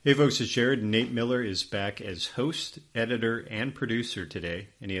Hey folks, it's Jared. Nate Miller is back as host, editor, and producer today,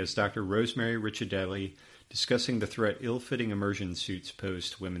 and he has Dr. Rosemary Ricciardelli discussing the threat ill-fitting immersion suits pose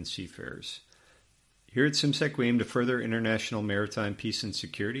to women seafarers. Here at SimSec, we aim to further international maritime peace and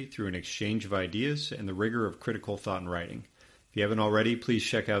security through an exchange of ideas and the rigor of critical thought and writing. If you haven't already, please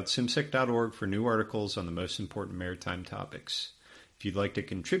check out simsec.org for new articles on the most important maritime topics. If you'd like to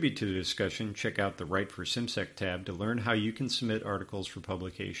contribute to the discussion, check out the Write for SimSec tab to learn how you can submit articles for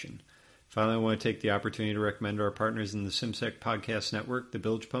publication. Finally, I want to take the opportunity to recommend our partners in the SimSec podcast network, the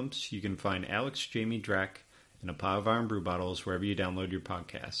Bilge Pumps. You can find Alex, Jamie, Drac, and a pile of iron brew bottles wherever you download your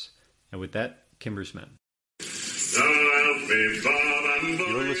podcasts. And with that, Kimber's Men.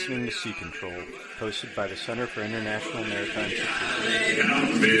 You're listening to Sea Control, hosted by the Center for International Maritime Security.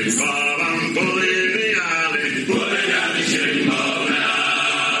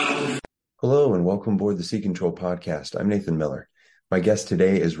 Hello and welcome aboard the Sea Control podcast. I'm Nathan Miller. My guest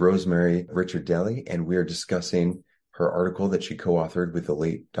today is Rosemary Ricciardelli, and we are discussing her article that she co-authored with the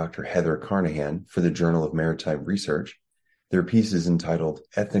late Dr. Heather Carnahan for the Journal of Maritime Research. Their piece is entitled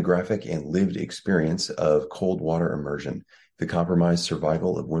Ethnographic and Lived Experience of Cold Water Immersion, the Compromised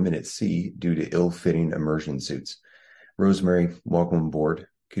Survival of Women at Sea Due to Ill-Fitting Immersion Suits. Rosemary, welcome aboard.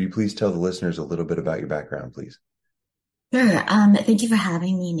 Could you please tell the listeners a little bit about your background, please? Sure. Thank you for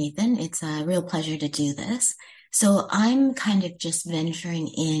having me, Nathan. It's a real pleasure to do this. So I'm kind of just venturing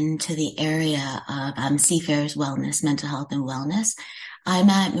into the area of seafarers' wellness, mental health and wellness.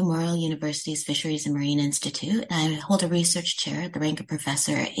 I'm at Memorial University's Fisheries and Marine Institute, and I hold a research chair at the rank of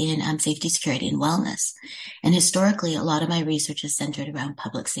professor in safety, security, and wellness. And historically, a lot of my research is centered around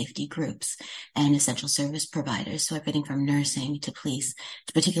public safety groups and essential service providers. So everything from nursing to police,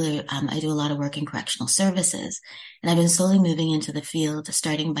 to particularly, I do a lot of work in correctional services. And I've been slowly moving into the field,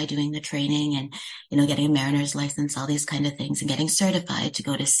 starting by doing the training and, getting a mariner's license, all these kind of things, and getting certified to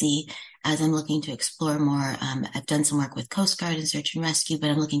go to sea as I'm looking to explore more. I've done some work with Coast Guard and search and rescue, but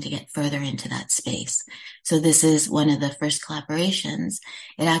I'm looking to get further into that space. So this is one of the first collaborations.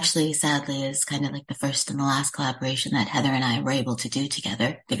 It actually, sadly, is kind of like the first and the last collaboration that Heather and I were able to do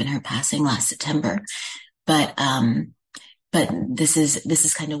together, given her passing last September. But this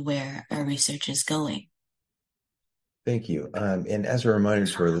is kind of where our research is going. Thank you. And as a reminder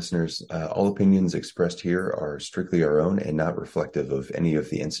to our listeners, all opinions expressed here are strictly our own and not reflective of any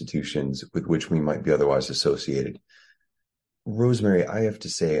of the institutions with which we might be otherwise associated. Rosemary, I have to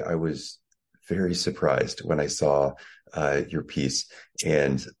say I was very surprised when I saw your piece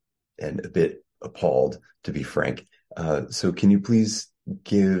and a bit appalled, to be frank. So can you please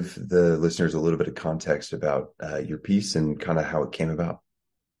give the listeners a little bit of context about your piece and kind of how it came about?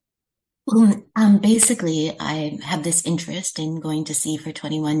 Well, basically, I have this interest in going to sea for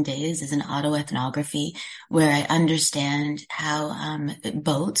 21 days as an autoethnography, where I understand how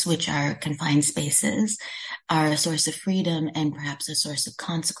boats, which are confined spaces, are a source of freedom and perhaps a source of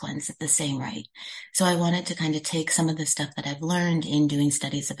consequence at the same rate. So I wanted to kind of take some of the stuff that I've learned in doing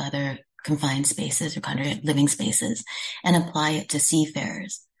studies of other confined spaces or kind of living spaces and apply it to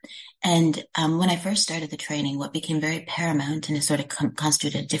seafarers. And when I first started the training, what became very paramount and it sort of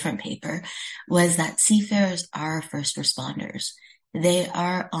constituted a different paper was that seafarers are first responders. They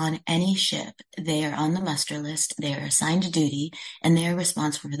are on any ship. They are on the muster list. They are assigned to duty, and they are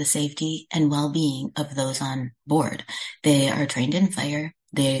responsible for the safety and well-being of those on board. They are trained in fire.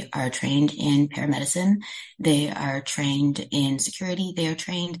 They are trained in paramedicine. They are trained in security. They are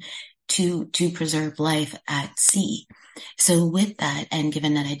trained to preserve life at sea. So with that, and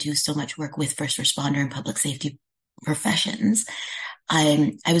given that I do so much work with first responder and public safety professions,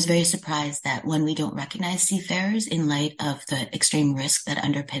 I was very surprised that when we don't recognize seafarers in light of the extreme risk that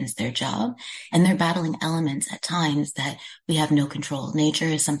underpins their job, and they're battling elements at times that we have no control. Nature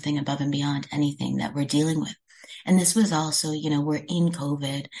is something above and beyond anything that we're dealing with. And this was also, we're in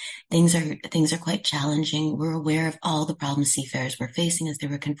COVID. Things are quite challenging. We're aware of all the problems seafarers were facing as they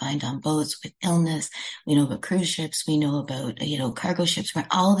were confined on boats with illness. We know about cruise ships. We know about, cargo ships, where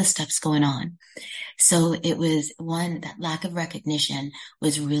all this stuff's going on. So it was that lack of recognition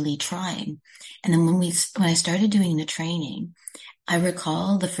was really trying. And then when I started doing the training, I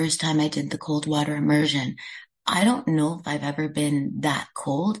recall the first time I did the cold water immersion, I don't know if I've ever been that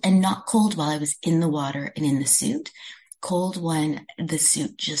cold, and not cold while I was in the water and in the suit. Cold when the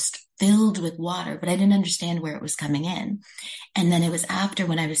suit just filled with water, but I didn't understand where it was coming in. And then it was after,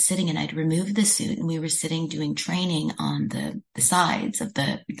 when I was sitting and I'd removed the suit and we were sitting doing training on the sides of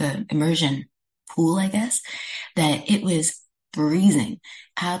the immersion pool, I guess, that it was freezing,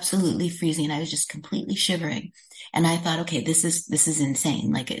 absolutely freezing. And I was just completely shivering. And I thought, okay, this is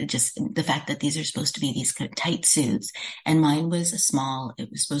insane. Like it just the fact that these are supposed to be these kind of tight suits, and mine was a small. It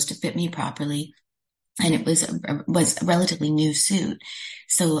was supposed to fit me properly, and it was a relatively new suit.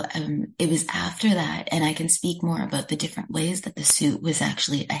 So it was after that, and I can speak more about the different ways that the suit was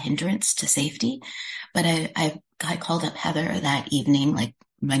actually a hindrance to safety. But I called up Heather that evening, like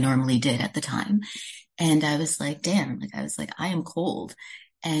I normally did at the time, and I was like, damn, like I was like, I am cold.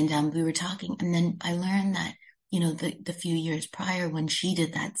 And we were talking, and then I learned that, the few years prior when she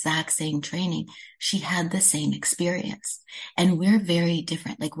did that exact same training, she had the same experience. And we're very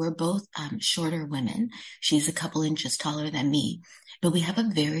different. Like we're both shorter women. She's a couple inches taller than me, but we have a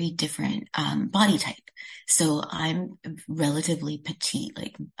very different body type. So I'm relatively petite,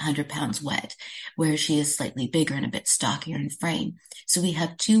 like 100 pounds wet, where she is slightly bigger and a bit stockier in frame. So we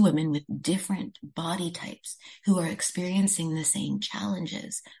have two women with different body types who are experiencing the same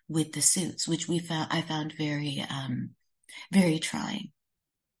challenges with the suits, which I found very, very trying.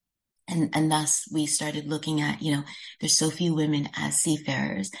 And thus we started looking at, there's so few women as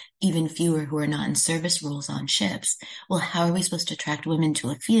seafarers, even fewer who are not in service roles on ships. Well, how are we supposed to attract women to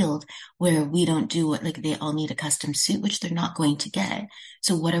a field where we don't do what, like they all need a custom suit, which they're not going to get.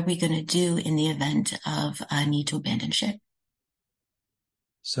 So what are we going to do in the event of a need to abandon ship?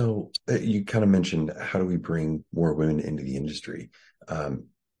 So you kind of mentioned, how do we bring more women into the industry?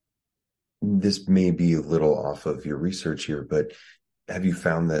 This may be a little off of your research here, but have you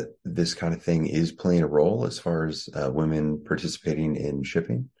found that this kind of thing is playing a role as far as women participating in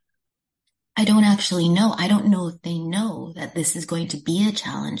shipping? I don't actually know. I don't know if they know that this is going to be a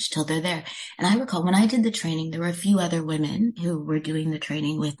challenge till they're there. And I recall when I did the training, there were a few other women who were doing the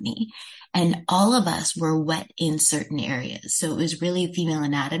training with me, and all of us were wet in certain areas. So it was really female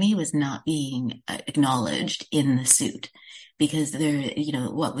anatomy was not being acknowledged in the suit because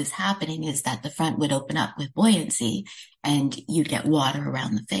what was happening is that the front would open up with buoyancy and you'd get water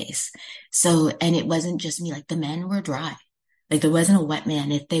around the face. So, and it wasn't just me, like the men were dry. Like there wasn't a wet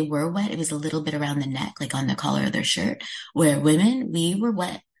man. If they were wet, it was a little bit around the neck, like on the collar of their shirt, where women, we were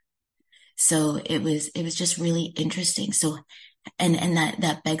wet. So it was just really interesting. So, and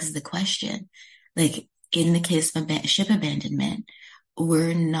that begs the question, like in the case of ship abandonment,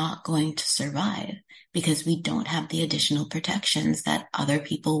 we're not going to survive because we don't have the additional protections that other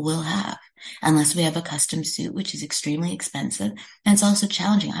people will have unless we have a custom suit, which is extremely expensive. And it's also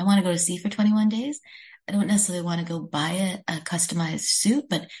challenging. I want to go to sea for 21 days. I don't necessarily want to go buy a customized suit,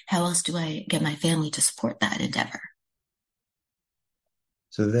 but how else do I get my family to support that endeavor?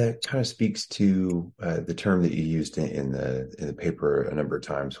 So that kind of speaks to the term that you used in the paper a number of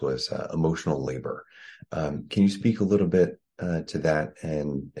times was emotional labor. Can you speak a little bit to that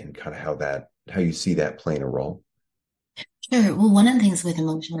and kind of how you see that playing a role? Sure. Well, one of the things with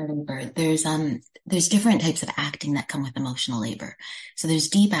emotional labor, there's different types of acting that come with emotional labor. So there's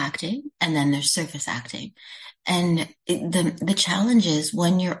deep acting and then there's surface acting. And the challenge is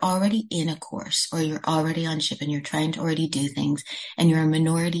when you're already in a course or you're already on ship and you're trying to already do things and you're a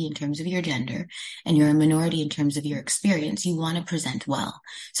minority in terms of your gender and you're a minority in terms of your experience, you want to present well.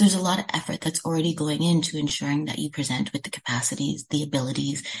 So there's a lot of effort that's already going into ensuring that you present with the capacities, the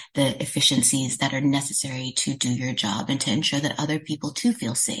abilities, the efficiencies that are necessary to do your job and to ensure that other people too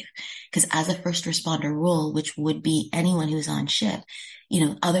feel safe. Because as a first responder role, which would be anyone who's on ship,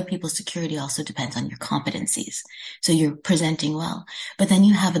 other people's security also depends on your competencies. So you're presenting well. But then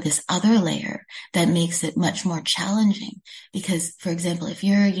you have this other layer that makes it much more challenging because, for example, if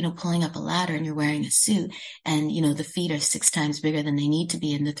you're, pulling up a ladder and you're wearing a suit and, the feet are 6 times bigger than they need to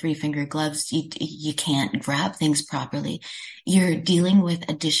be and the 3-finger gloves, you can't grab things properly. You're dealing with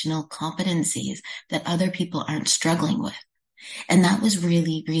additional competencies that other people aren't struggling with. And that was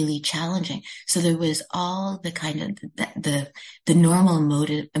really, really challenging. So there was all the kind of the normal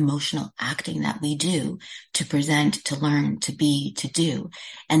emotional acting that we do to present, to learn, to be, to do.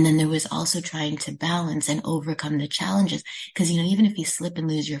 And then there was also trying to balance and overcome the challenges. Because, even if you slip and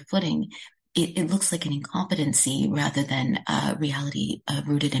lose your footing, it looks like an incompetency rather than reality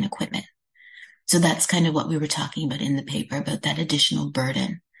rooted in equipment. So that's kind of what we were talking about in the paper, about that additional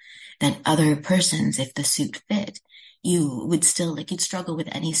burden that other persons, if the suit fit, you would still, you'd struggle with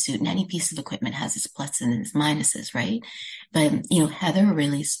any suit, and any piece of equipment has its pluses and its minuses, right? But, Heather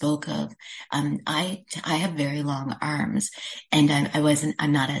really spoke of, I have very long arms and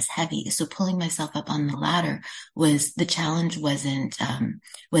I'm not as heavy. So pulling myself up on the ladder the challenge wasn't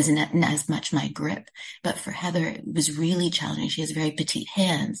as much my grip. But for Heather, it was really challenging. She has very petite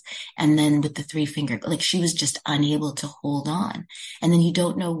hands. And then with the 3-finger, like she was just unable to hold on. And then you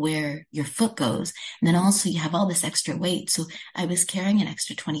don't know where your foot goes. And then also you have all this extra weight. So I was carrying an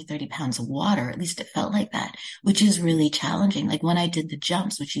extra 20, 30 pounds of water. At least it felt like that, which is really challenging. Like when I did the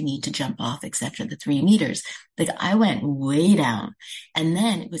jumps, which you need to jump off, etc., the 3 meters, like I went way down. And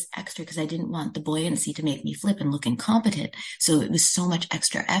then it was extra because I didn't want the buoyancy to make me flip and look incompetent. So it was so much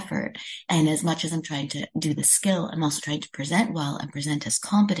extra effort. And as much as I'm trying to do the skill, I'm also trying to present well and present as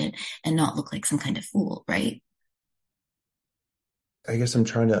competent and not look like some kind of fool, right? I guess I'm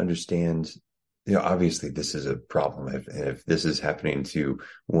trying to understand, obviously this is a problem. If this is happening to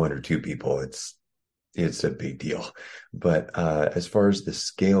 1 or 2 people, it's a big deal. But as far as the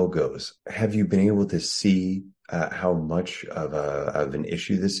scale goes, have you been able to see how much of an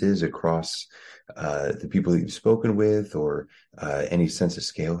issue this is across the people that you've spoken with, or any sense of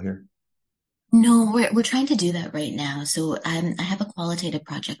scale here? No, we're trying to do that right now. So I have a qualitative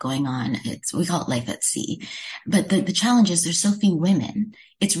project going on. We call it Life at Sea, but the challenge is there's so few women.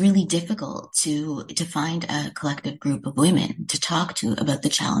 It's really difficult to find a collective group of women to talk to about the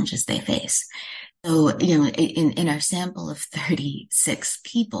challenges they face. So in our sample of 36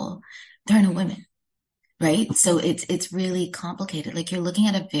 people, there are no women. Right. So it's really complicated. Like you're looking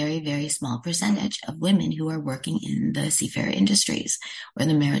at a very, very small percentage of women who are working in the seafarer industries or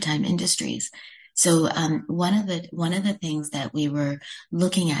the maritime industries. So one of the things that we were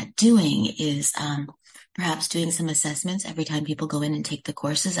looking at doing is perhaps doing some assessments every time people go in and take the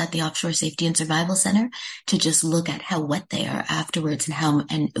courses at the Offshore Safety and Survival Center to just look at how wet they are afterwards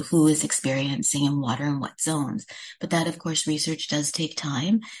and who is experiencing in water and what zones. But that, of course, research does take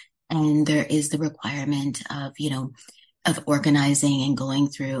time. And there is the requirement of organizing and going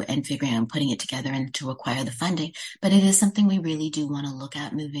through and figuring out and putting it together and to acquire the funding. But it is something we really do want to look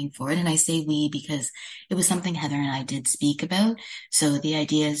at moving forward. And I say we because it was something Heather and I did speak about. So the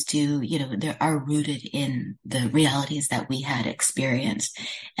idea is they are rooted in the realities that we had experienced.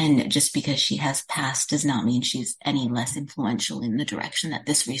 And just because she has passed does not mean she's any less influential in the direction that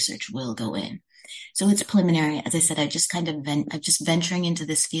this research will go in. So it's preliminary. As I said, I'm just venturing into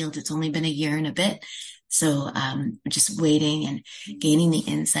this field. It's only been a year and a bit. So just waiting and gaining the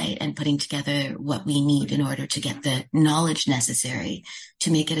insight and putting together what we need in order to get the knowledge necessary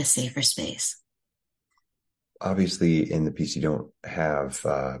to make it a safer space. Obviously, in the piece, you don't have,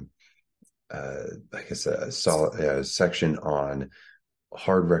 I guess, a solid section on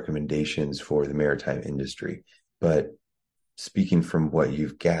hard recommendations for the maritime industry. But speaking from what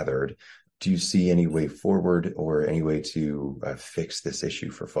you've gathered, do you see any way forward or any way to fix this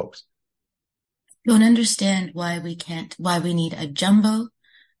issue for folks? Don't understand why we need a jumbo,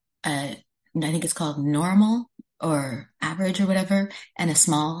 I think it's called normal or average or whatever, and a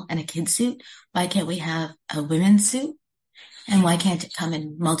small and a kid suit. Why can't we have a women's suit? And why can't it come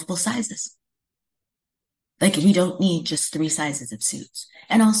in multiple sizes? Like we don't need just 3 sizes of suits.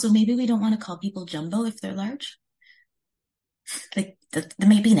 And also maybe we don't want to call people jumbo if they're large. Like that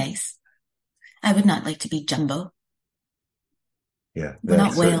may be nice. I would not like to be jumbo. Yeah, We're not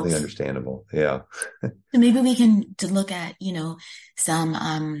that's certainly whales. understandable. Yeah. So maybe we can to look at,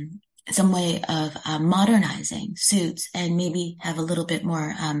 some way of modernizing suits and maybe have a little bit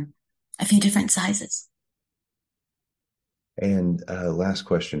more, a few different sizes. And last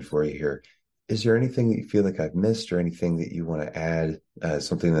question for you here. Is there anything that you feel like I've missed or anything that you want to add,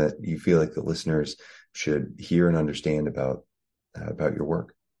 something that you feel like the listeners should hear and understand about your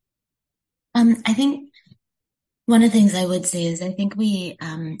work? I think one of the things I would say is I think we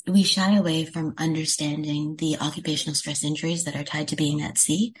shy away from understanding the occupational stress injuries that are tied to being at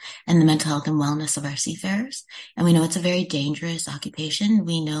sea and the mental health and wellness of our seafarers. And we know it's a very dangerous occupation.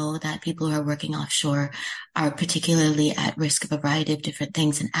 We know that people who are working offshore are particularly at risk of a variety of different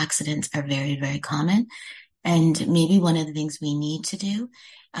things, and accidents are very, very common. And maybe one of the things we need to do,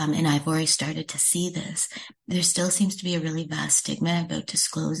 and I've already started to see this, there still seems to be a really vast stigma about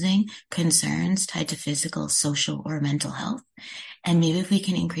disclosing concerns tied to physical, social, or mental health. And maybe if we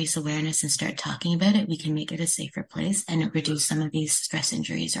can increase awareness and start talking about it, we can make it a safer place and reduce some of these stress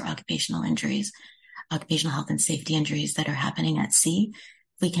injuries or occupational injuries, occupational health and safety injuries that are happening at sea.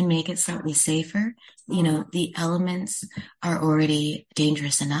 If we can make it slightly safer, the elements are already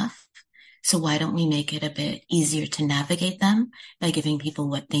dangerous enough. So why don't we make it a bit easier to navigate them by giving people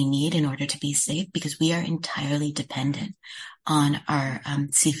what they need in order to be safe? Because we are entirely dependent on our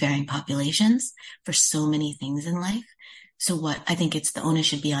seafaring populations for so many things in life. So what I think it's the onus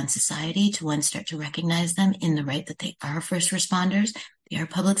should be on society to one, start to recognize them in the right that they are first responders. They are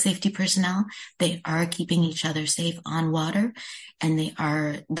public safety personnel. They are keeping each other safe on water, and they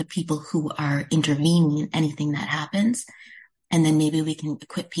are the people who are intervening in anything that happens. And then maybe we can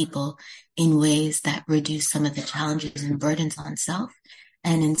equip people in ways that reduce some of the challenges and burdens on self,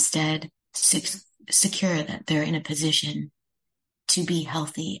 and instead secure that they're in a position to be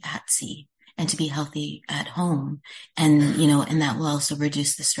healthy at sea and to be healthy at home. And, and that will also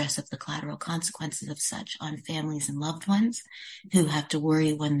reduce the stress of the collateral consequences of such on families and loved ones who have to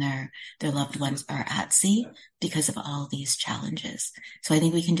worry when their loved ones are at sea because of all these challenges. So I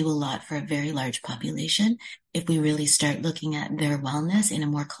think we can do a lot for a very large population if we really start looking at their wellness in a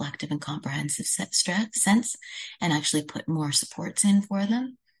more collective and comprehensive sense, and actually put more supports in for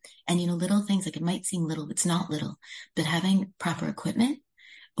them. And, little things, like, it might seem little, it's not little, but having proper equipment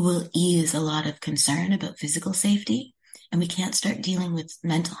will ease a lot of concern about physical safety. And we can't start dealing with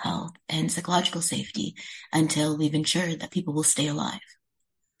mental health and psychological safety until we've ensured that people will stay alive.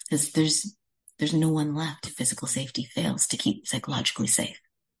 Because there's no one left if physical safety fails to keep psychologically safe.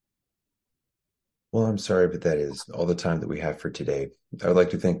 Well, I'm sorry, but that is all the time that we have for today. I would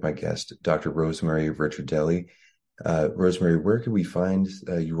like to thank my guest, Dr. Rosemary Ricciardelli. Rosemary, where can we find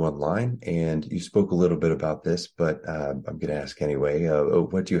you online? And you spoke a little bit about this, but I'm going to ask anyway.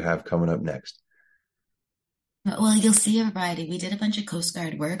 What do you have coming up next? Well, you'll see a variety. We did a bunch of Coast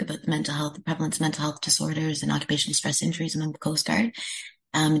Guard work about mental health, the prevalence of mental health disorders and occupational stress injuries among the Coast Guard.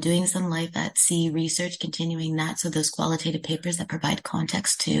 Doing some life at sea research, continuing that. So those qualitative papers that provide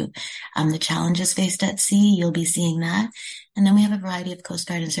context to the challenges faced at sea, you'll be seeing that. And then we have a variety of Coast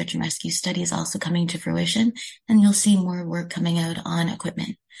Guard and search and rescue studies also coming to fruition. And you'll see more work coming out on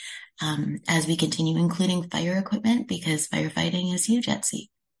equipment as we continue, including fire equipment, because firefighting is huge at sea.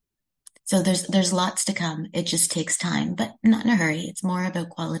 So there's lots to come. It just takes time, but not in a hurry. It's more about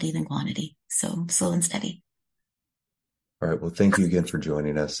quality than quantity. So slow and steady. All right. Well, thank you again for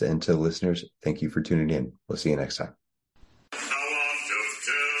joining us. And to listeners, thank you for tuning in. We'll see you next time.